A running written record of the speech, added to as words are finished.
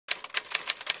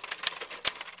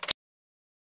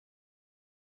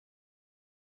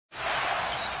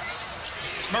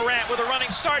Morant with a running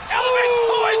start. Elevates.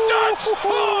 Oh, it dunks.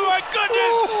 Oh, my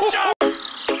goodness.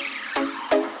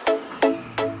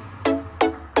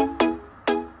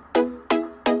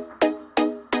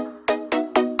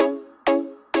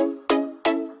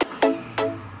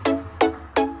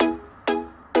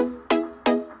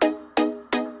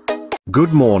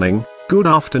 Good morning, good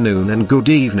afternoon and good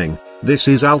evening. This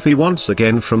is Alfie once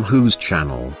again from Who's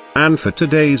Channel, and for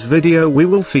today's video we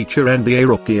will feature NBA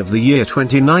Rookie of the Year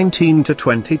 2019 to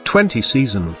 2020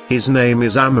 season. His name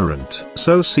is JA Morant.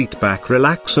 So sit back,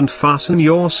 relax and fasten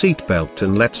your seatbelt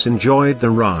and let's enjoy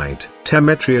the ride.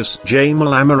 Demetrius JA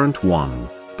Morant 1.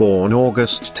 Born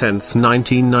August 10,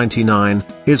 1999,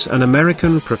 is an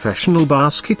American professional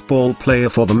basketball player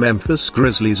for the Memphis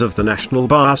Grizzlies of the National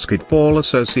Basketball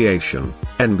Association,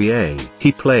 NBA.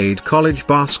 He played college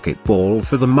basketball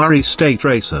for the Murray State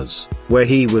Racers, where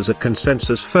he was a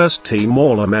consensus first-team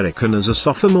All-American as a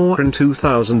sophomore in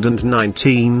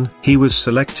 2019. He was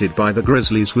selected by the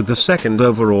Grizzlies with the second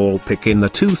overall pick in the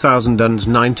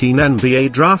 2019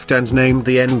 NBA Draft and named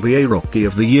the NBA Rookie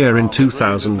of the Year in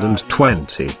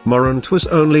 2020. Morant was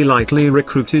only lightly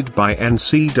recruited by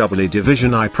NCAA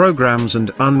Division I programs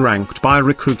and unranked by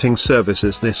recruiting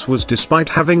services. This was despite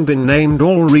having been named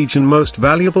All-Region Most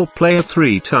Valuable Player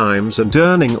 3 times and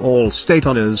earning All-State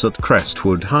honors at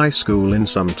Crestwood High School in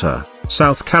Sumter,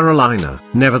 South Carolina.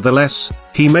 Nevertheless,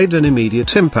 he made an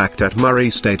immediate impact at Murray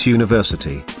State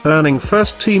University, earning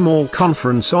first-team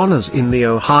All-Conference honors in the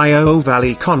Ohio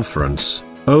Valley Conference,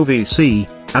 OVC.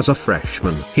 As a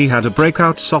freshman, he had a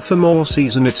breakout sophomore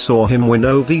season. It saw him win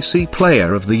OVC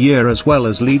Player of the Year as well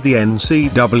as lead the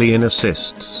NCAA in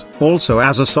assists. Also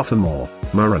as a sophomore,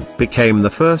 Morant became the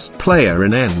first player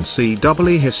in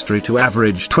NCAA history to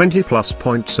average 20-plus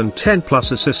points and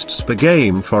 10-plus assists per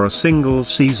game for a single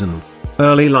season.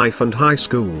 Early life and high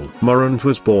school. Morant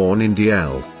was born in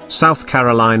DL, South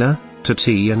Carolina, to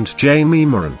T and Jamie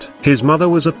Morant. His mother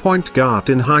was a point guard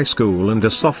in high school and a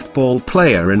softball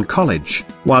player in college,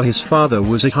 while his father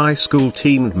was a high school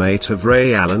teammate of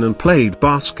Ray Allen and played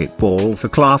basketball for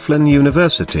Claflin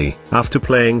University. After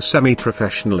playing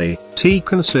semi-professionally, T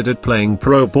considered playing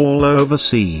pro ball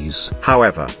overseas.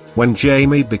 However, when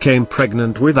Jamie became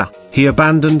pregnant with her, he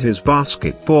abandoned his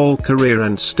basketball career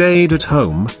and stayed at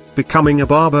home, becoming a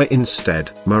barber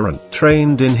instead. Morant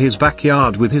trained in his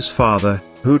backyard with his father,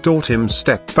 who taught him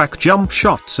step-back jump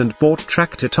shots and bought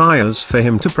tractor tires for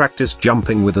him to practice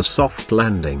jumping with a soft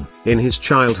landing. In his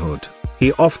childhood,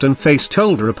 he often faced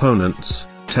older opponents,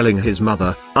 telling his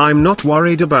mother, "I'm not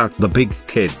worried about the big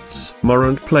kids."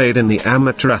 Morant played in the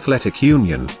Amateur Athletic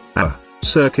Union, AAU,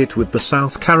 circuit with the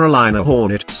South Carolina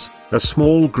Hornets, a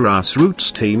small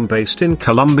grassroots team based in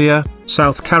Columbia,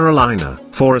 South Carolina.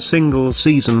 For a single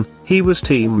season, he was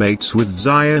teammates with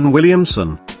Zion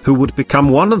Williamson, who would become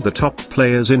one of the top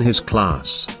players in his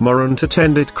class. Morant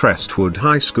attended Crestwood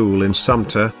High School in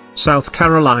Sumter, South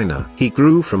Carolina. He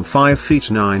grew from 5 feet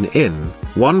 9 in,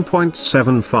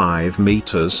 1.75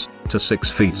 meters, to 6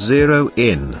 feet 0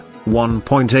 in,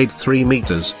 1.83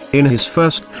 meters, in his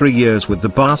first 3 years with the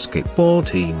basketball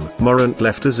team. Morant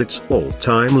left as its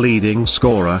all-time leading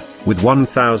scorer, with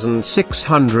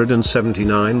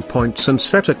 1,679 points and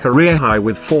set a career high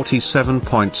with 47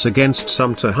 points against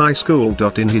Sumter High School.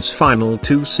 In his final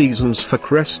 2 seasons for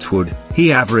Crestwood,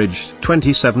 he averaged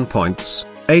 27 points,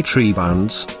 8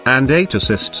 rebounds, and 8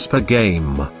 assists per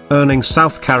game, earning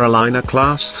South Carolina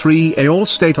Class 3A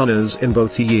All-State honors in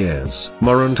both years.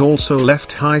 Morant also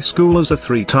left high school as a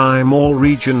 3-time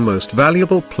All-Region Most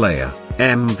Valuable Player,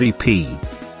 MVP.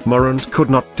 Morant could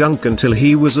not dunk until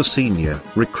he was a senior.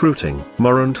 Recruiting.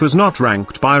 Morant was not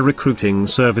ranked by recruiting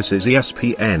services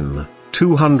ESPN,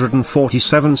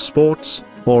 247 Sports,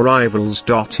 or Rivals.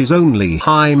 His only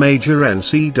high major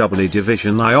NCAA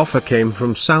Division I offer came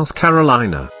from South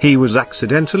Carolina. He was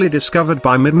accidentally discovered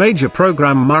by mid-major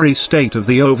program Murray State of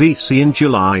the OVC in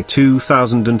July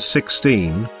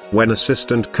 2016, when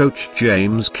assistant coach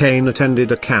James Kane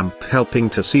attended a camp helping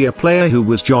to see a player who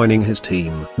was joining his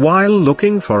team. While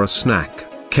looking for a snack,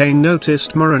 Kane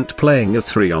noticed Morant playing a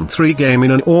 3-on-3 game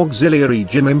in an auxiliary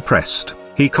gym. Impressed,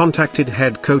 he contacted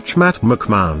head coach Matt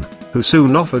McMahon, who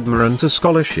soon offered Morant a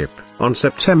scholarship. On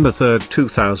September 3,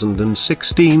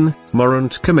 2016,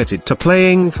 Morant committed to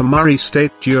playing for Murray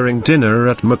State during dinner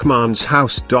at McMahon's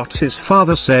house. His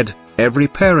father said, "Every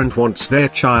parent wants their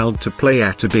child to play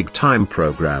at a big-time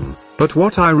program, but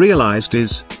what I realized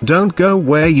is, don't go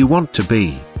where you want to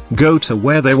be, go to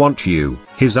where they want you."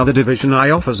 His other Division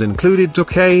I offers included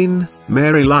Duquesne,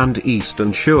 Maryland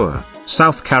Eastern Shore,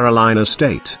 South Carolina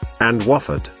State, and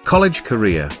Wofford. College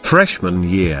career. Freshman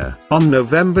year. On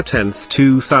November 10,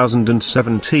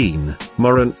 2017,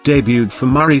 Morant debuted for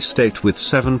Murray State with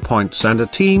 7 points and a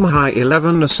team-high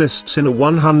 11 assists in a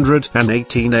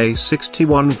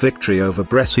 118-61 victory over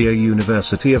Brescia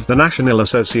University of the National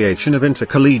Association of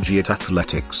Intercollegiate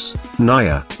Athletics,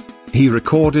 NIA. He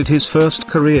recorded his first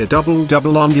career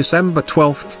double-double on December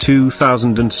 12,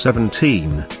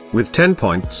 2017, with 10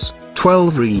 points,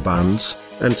 12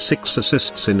 rebounds, and 6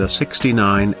 assists in a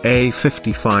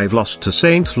 69-55 loss to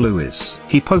St. Louis.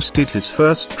 He posted his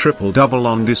first triple-double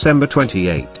on December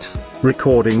 28,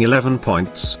 recording 11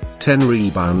 points, 10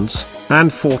 rebounds,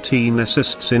 and 14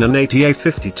 assists in an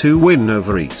 80-52 win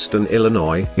over Eastern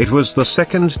Illinois. It was the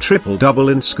second triple-double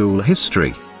in school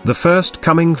history, the first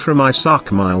coming from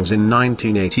Isaac Miles in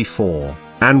 1984,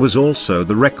 and was also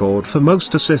the record for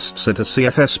most assists at a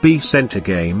CFSB Center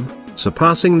game,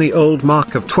 surpassing the old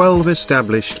mark of 12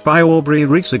 established by Aubrey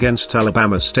Reese against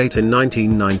Alabama State in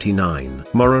 1999.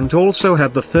 Morant also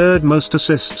had the third most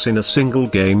assists in a single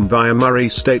game by a Murray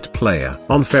State player.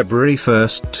 On February 1,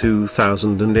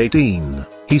 2018,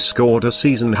 he scored a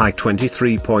season-high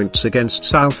 23 points against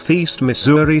Southeast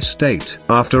Missouri State.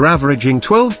 After averaging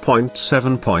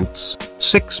 12.7 points,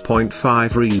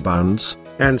 6.5 rebounds,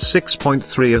 and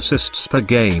 6.3 assists per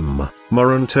game,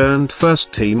 Morant earned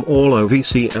first-team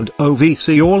All-OVC and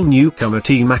OVC All-Newcomer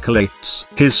team accolades.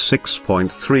 His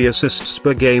 6.3 assists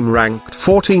per game ranked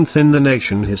 14th in the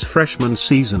nation his freshman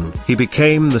season. He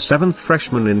became the 7th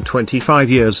freshman in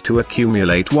 25 years to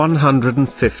accumulate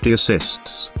 150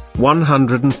 assists,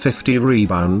 150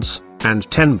 rebounds, and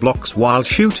 10 blocks while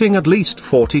shooting at least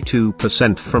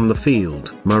 42% from the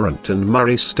field. Morant and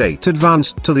Murray State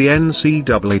advanced to the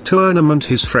NCAA tournament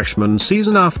his freshman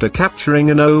season after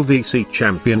capturing an OVC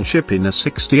championship in a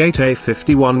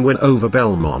 68-51 win over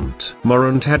Belmont.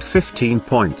 Morant had 15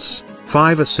 points,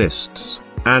 5 assists,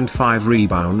 and 5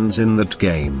 rebounds in that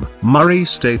game. Murray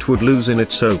State would lose in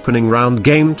its opening round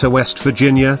game to West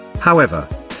Virginia, however,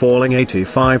 falling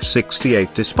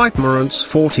 85-68 despite Morant's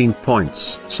 14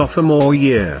 points. Sophomore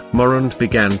year. Morant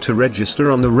began to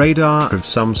register on the radar of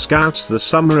some scouts the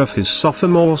summer of his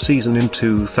sophomore season in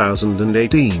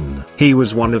 2018. He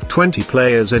was one of 20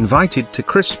 players invited to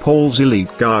Chris Paul's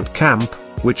Elite Guard Camp,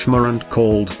 which Morant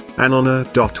called an honor.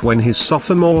 When his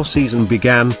sophomore season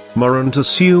began, Morant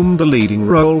assumed a leading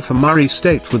role for Murray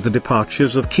State with the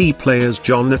departures of key players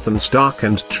Jonathan Stark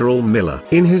and Terrell Miller.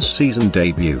 In his season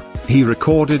debut, he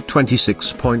recorded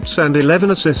 26 points and 11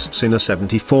 assists in a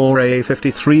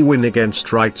 74-53 win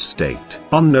against Wright State.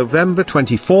 On November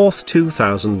 24,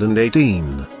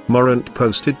 2018, Morant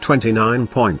posted 29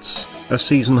 points, a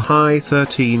season-high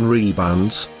 13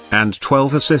 rebounds, and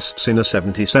 12 assists in a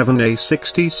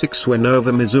 77-66 win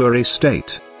over Missouri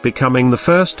State, becoming the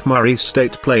first Murray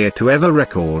State player to ever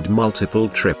record multiple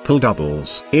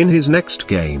triple-doubles. In his next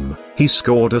game, he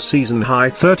scored a season-high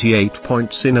 38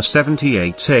 points in a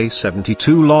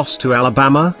 78-72 loss to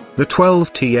Alabama, the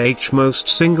 12th most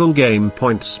single-game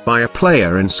points by a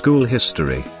player in school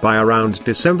history. By around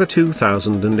December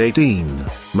 2018,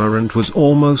 Morant was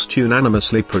almost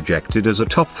unanimously projected as a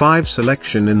top 5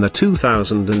 selection in the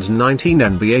 2019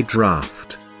 NBA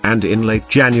Draft. And in late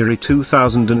January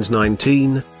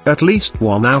 2019, at least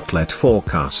one outlet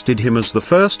forecasted him as the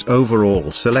first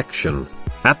overall selection.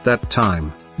 At that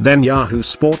time, then Yahoo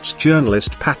Sports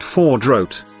journalist Pat Ford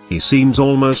wrote, "He seems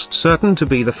almost certain to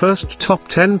be the first top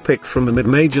 10 pick from a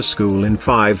mid-major school in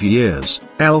 5 years,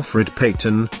 Alfred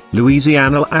Payton,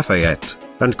 Louisiana Lafayette,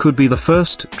 and could be the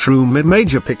first true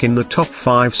mid-major pick in the top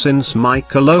 5 since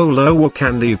Michael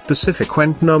Olowokandi of Pacific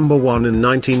went number 1 in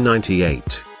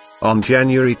 1998. On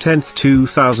January 10,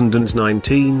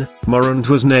 2019, Morant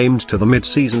was named to the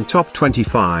mid-season top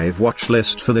 25 watch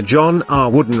list for the John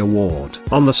R. Wooden Award.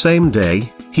 On the same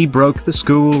day, he broke the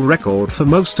school record for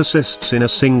most assists in a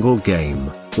single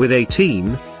game, with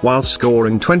 18, while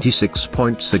scoring 26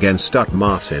 points against Duck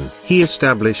Martin. He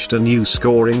established a new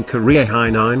scoring career high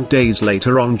 9 days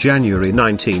later on January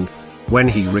 19, when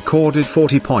he recorded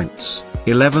 40 points,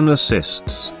 11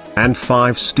 assists, and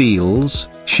 5 steals,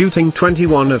 shooting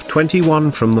 21 of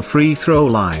 21 from the free throw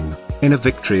line, in a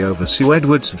victory over Sue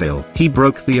Edwardsville. He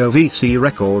broke the OVC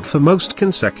record for most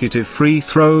consecutive free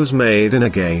throws made in a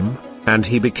game, and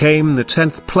he became the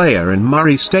 10th player in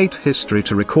Murray State history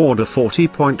to record a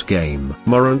 40-point game.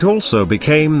 Morant also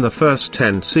became the first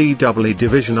NCAA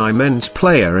Division I men's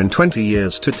player in 20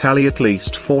 years to tally at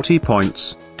least 40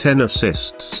 points, 10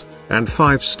 assists, and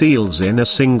 5 steals in a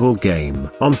single game.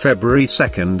 On February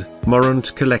 2nd,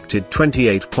 Morant collected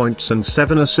 28 points and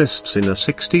 7 assists in a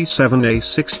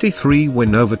 67-63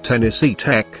 win over Tennessee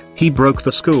Tech. He broke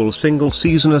the school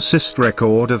single-season assist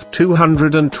record of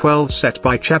 212 set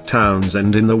by Chet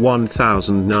Townsend in the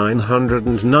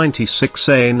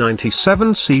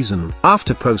 1996-97 season.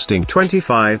 After posting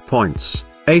 25 points,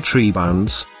 8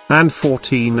 rebounds, and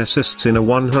 14 assists in a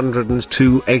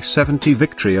 102-70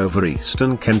 victory over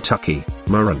Eastern Kentucky,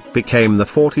 Morant became the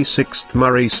 46th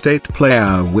Murray State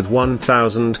player with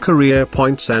 1,000 career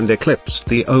points and eclipsed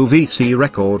the OVC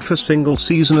record for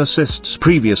single-season assists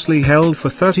previously held for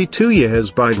 32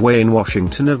 years by Dwayne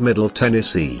Washington of Middle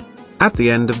Tennessee. At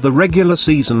the end of the regular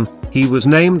season, he was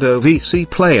named OVC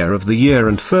Player of the Year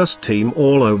and First Team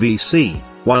All-OVC,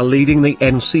 while leading the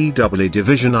NCAA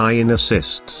Division I in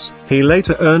assists. He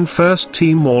later earned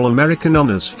First-Team All-American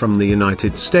honors from the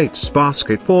United States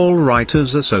Basketball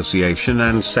Writers Association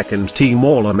and Second-Team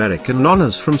All-American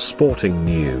honors from Sporting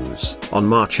News. On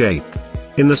March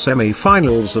 8th, in the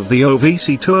semi-finals of the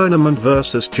OVC tournament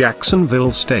versus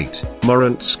Jacksonville State,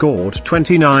 Morant scored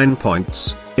 29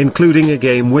 points, including a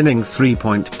game-winning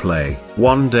three-point play.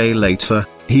 One day later,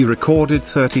 he recorded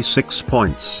 36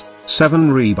 points,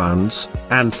 7 rebounds,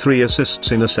 and 3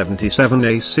 assists in a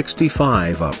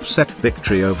 77-65 upset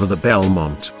victory over the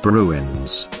Belmont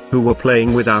Bruins, who were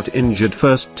playing without injured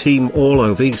first-team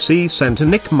All-OVC center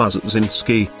Nick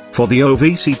Muszynski, for the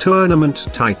OVC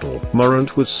tournament title.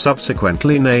 Morant was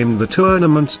subsequently named the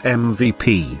tournament's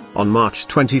MVP. On March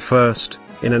 21st,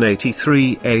 in an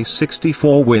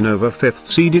 83-64 win over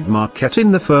 5th-seeded Marquette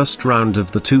in the first round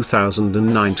of the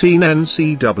 2019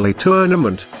 NCAA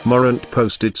tournament, Morant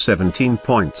posted 17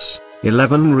 points,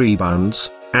 11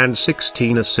 rebounds, and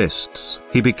 16 assists.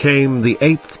 He became the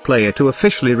 8th player to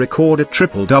officially record a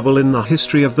triple-double in the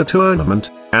history of the tournament,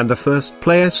 and the first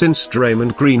player since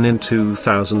Draymond Green in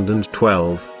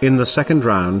 2012. In the second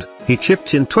round, he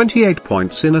chipped in 28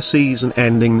 points in a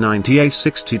season-ending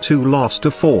 98-62 loss to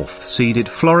 4th-seeded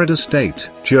Florida State.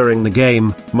 During the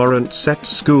game, Morant set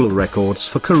school records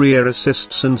for career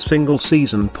assists and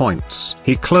single-season points.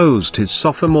 He closed his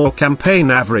sophomore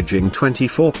campaign averaging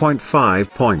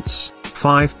 24.5 points,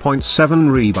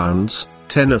 5.7 rebounds,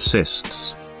 10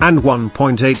 assists, and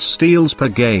 1.8 steals per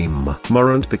game.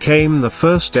 Morant became the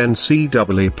first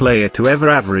NCAA player to ever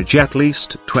average at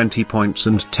least 20 points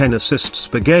and 10 assists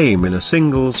per game in a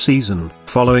single season.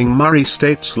 Following Murray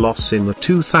State's loss in the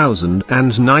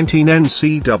 2019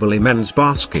 NCAA men's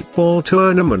basketball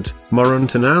tournament,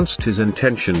 Morant announced his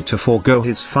intention to forego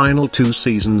his final 2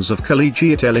 seasons of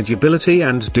collegiate eligibility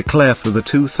and declare for the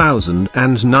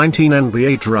 2019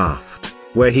 NBA draft,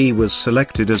 where he was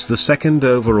selected as the 2nd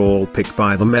overall pick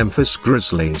by the Memphis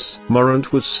Grizzlies.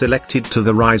 Morant was selected to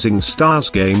the Rising Stars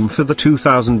game for the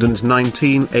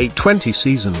 2019 A20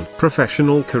 season.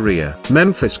 Professional career: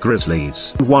 Memphis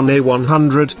Grizzlies won a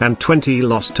 120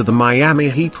 loss to the Miami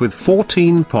Heat with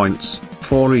 14 points,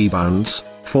 4 rebounds,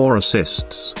 4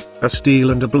 assists, a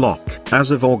steal and a block.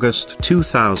 As of August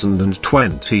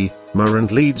 2020,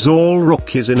 Morant leads all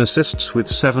rookies in assists with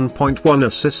 7.1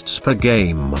 assists per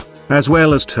game, as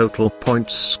well as total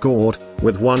points scored,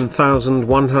 with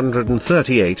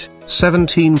 1,138,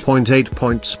 17.8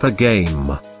 points per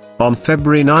game. On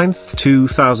February 9,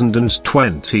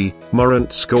 2020,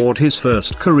 Morant scored his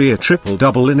first career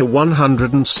triple-double in a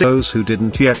 106. Those who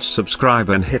didn't yet subscribe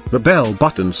and hit the bell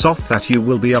button so that you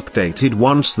will be updated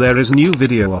once there is new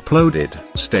video uploaded.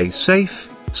 Stay safe,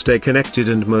 stay connected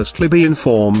and mostly be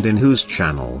informed in whose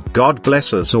channel. God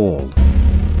bless us all.